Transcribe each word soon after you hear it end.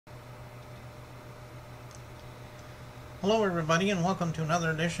Hello, everybody, and welcome to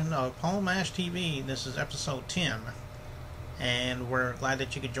another edition of Paul Mash TV. This is episode 10, and we're glad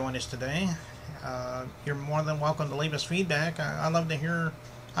that you could join us today. You're more than welcome to leave us feedback. I love to hear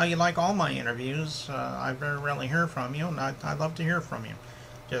how you like all my interviews. I very rarely hear from you, and I'd love to hear from you.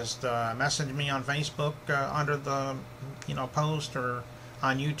 Just message me on Facebook under the post, or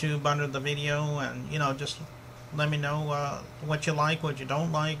on YouTube under the video, and just let me know what you like, what you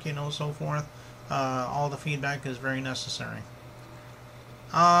don't like, so forth. All the feedback is very necessary.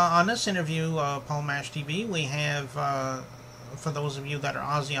 On this interview, Paul Mash TV, we have, for those of you that are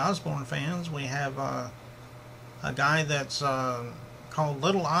Ozzy Osbourne fans, we have a guy that's called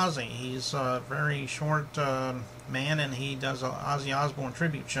Little Ozzy. He's a very short man, and he does an Ozzy Osbourne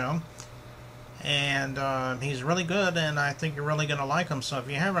tribute show. And he's really good, and I think you're really going to like him. So if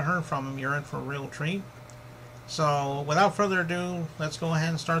you haven't heard from him, you're in for a real treat. So without further ado, let's go ahead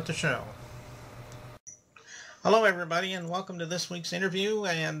and start the show. Hello, everybody, and welcome to this week's interview.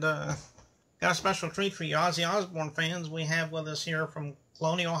 And got a special treat for you Ozzy Osbourne fans. We have with us here from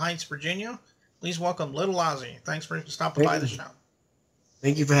Colonial Heights, Virginia. Please welcome Little Ozzy. Thanks for stopping by the show.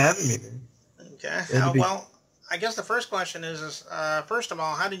 Thank you for having me, man. Okay. Well, I guess the first question is first of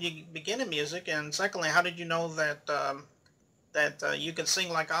all, how did you begin in music? And secondly, how did you know that you could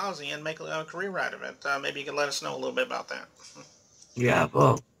sing like Ozzy and make a career out of it? Maybe you could let us know a little bit about that. Yeah,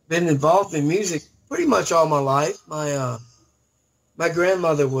 well, been involved in music pretty much all my life. My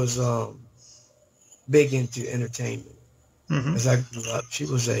grandmother was big into entertainment. Mm-hmm. As I grew up, she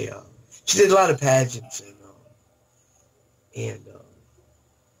was she did a lot of pageants and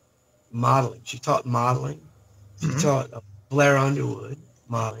modeling. She taught modeling. She taught Blair Underwood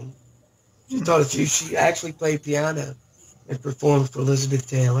modeling. She taught a few. She actually played piano and performed for Elizabeth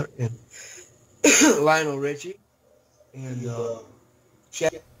Taylor and Lionel Richie. And she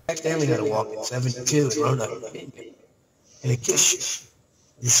actually had a walk at 72 in Roanoke, Virginia, and a kiss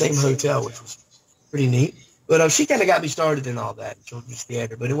in the same hotel, which was pretty neat. But she kind of got me started in all that, children's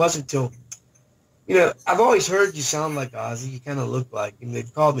theater. But it wasn't until, I've always heard you sound like Ozzy. You kind of look like him.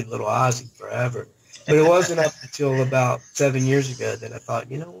 They've called me Little Ozzy forever. But it wasn't up until about 7 years ago that I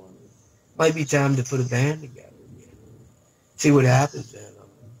thought, you know what, it might be time to put a band together, see what happens. And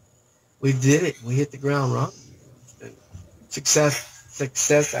we did it. We hit the ground running. It's been success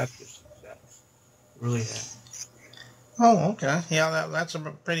after success. It really has. Oh, okay. Yeah, that's a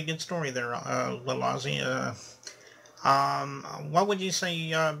pretty good story there, Little Ozzy. What would you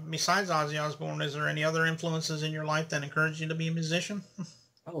say, besides Ozzy Osbourne, is there any other influences in your life that encouraged you to be a musician?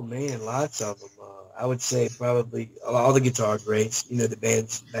 Oh, man, lots of them. I would say probably all the guitar greats, the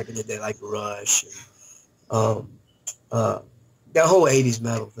bands back in the day like Rush. And, that whole 80s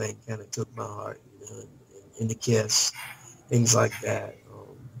metal thing kind of took my heart, and the Kiss, things like that.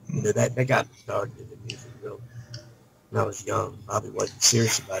 That got me started in the music real when I was young. Probably wasn't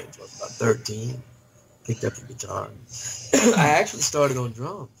serious about it until I was about 13. Picked up the guitar. I actually started on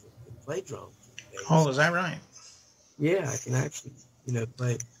drums and play drums. Oh, is that right? Yeah, I can actually,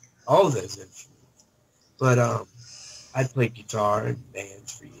 play all of those instruments. But I'd played guitar in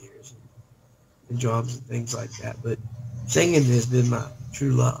bands for years and drums and things like that. But singing has been my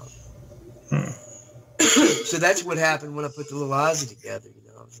true love. So that's what happened when I put the Little Ozzy together.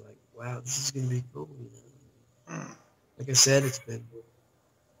 I was like, wow, this is going to be cool. Like I said, it's been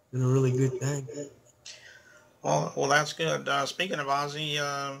a really good thing. Well, that's good. Speaking of Ozzy,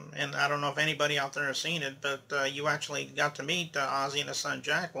 and I don't know if anybody out there has seen it, but you actually got to meet Ozzy and his son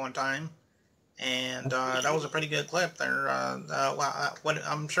Jack one time, and that was a pretty good clip there.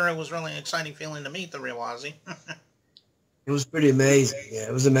 I'm sure it was really an exciting feeling to meet the real Ozzy. It was pretty amazing. Yeah,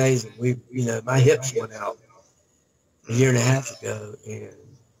 it was amazing. My hips went out a year and a half ago, and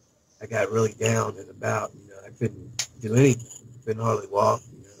I got really down and about. I couldn't do anything. Couldn't hardly walk.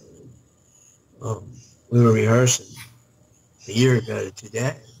 We were rehearsing a year ago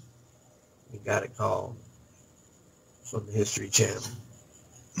today. We got a call from the History Channel.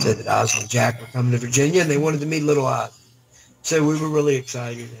 Said that Ozzy and Jack were coming to Virginia, and they wanted to meet Little Ozzy. So we were really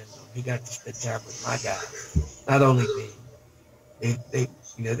excited, and he got to spend time with my guys. Not only me. They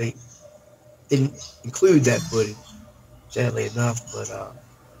didn't include that footage, sadly enough, but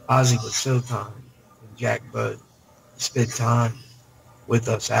Ozzy was so kind, and Jack both, to spend time with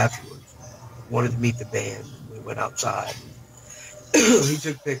us afterwards. Wanted to meet the band. We went outside. He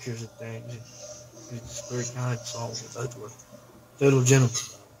took pictures and things. He was just very kind soul. They both were total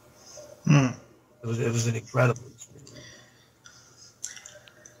gentlemen. It was an incredible experience.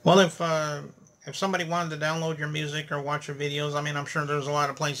 Well, if somebody wanted to download your music or watch your videos, I mean, I'm sure there's a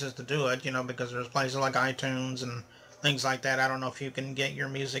lot of places to do it, because there's places like iTunes and things like that. I don't know if you can get your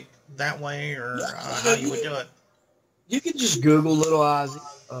music that way or how you would do it. You can just Google Little Ozzy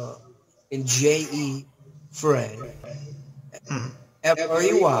and J.E. Frey, Mm-hmm.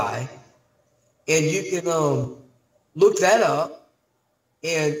 Frey, and you can look that up.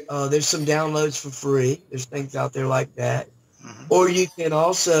 And there's some downloads for free. There's things out there like that. Mm-hmm. Or you can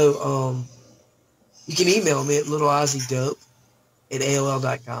also you can email me at littleozzydope at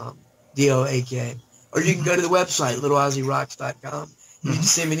AOL.com, DOAK. Or you can go to the website, littleozzyrocks.com, and you can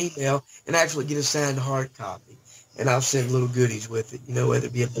send me an email and actually get a signed hard copy. And I'll send little goodies with it, whether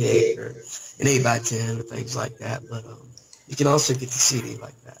it be a pic or an 8x10 or things like that. But you can also get the CD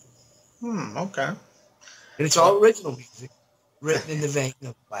like that. Okay. And it's all Well, original music, written in the vein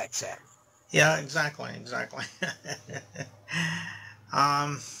of Black Sabbath. yeah, exactly.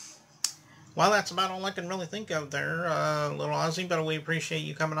 um, well, that's about all I can really think of there, Little Ozzy, but we appreciate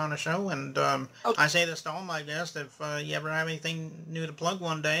you coming on the show. And Oh, I say this to all my guests, if you ever have anything new to plug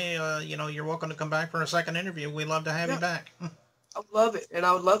one day, you're welcome to come back for a second interview. We'd love to have you yeah. back. I would love it. And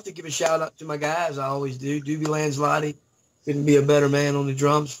I would love to give a shout out to my guys. I always do. Doobie Lanzlotti couldn't be a better man on the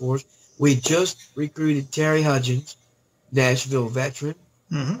drums for us. We just recruited Terry Hudgens, Nashville veteran.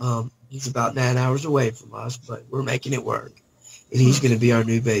 Mm-hmm. He's about 9 hours away from us, but we're making it work. And he's going to be our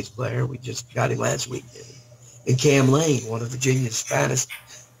new bass player. We just got him last weekend. And Cam Lane, one of Virginia's finest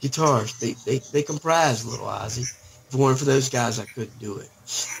guitarists. They comprise Little Ozzy. If it weren't for those guys, I couldn't do it.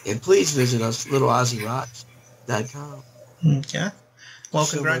 And please visit us, littleozzyrocks.com. Okay. Well,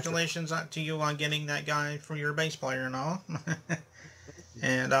 So much. congratulations to you on getting that guy for your bass player and all.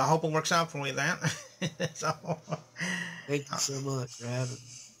 And I hope it works out for you, that. So, Thank you so much for having me.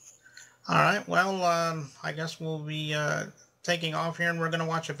 all right. Well, I guess we'll be taking off here, and we're going to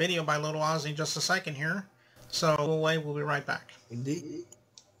watch a video by Little Ozzy in just a second here. So, we'll wait. We'll be right back. Indeed.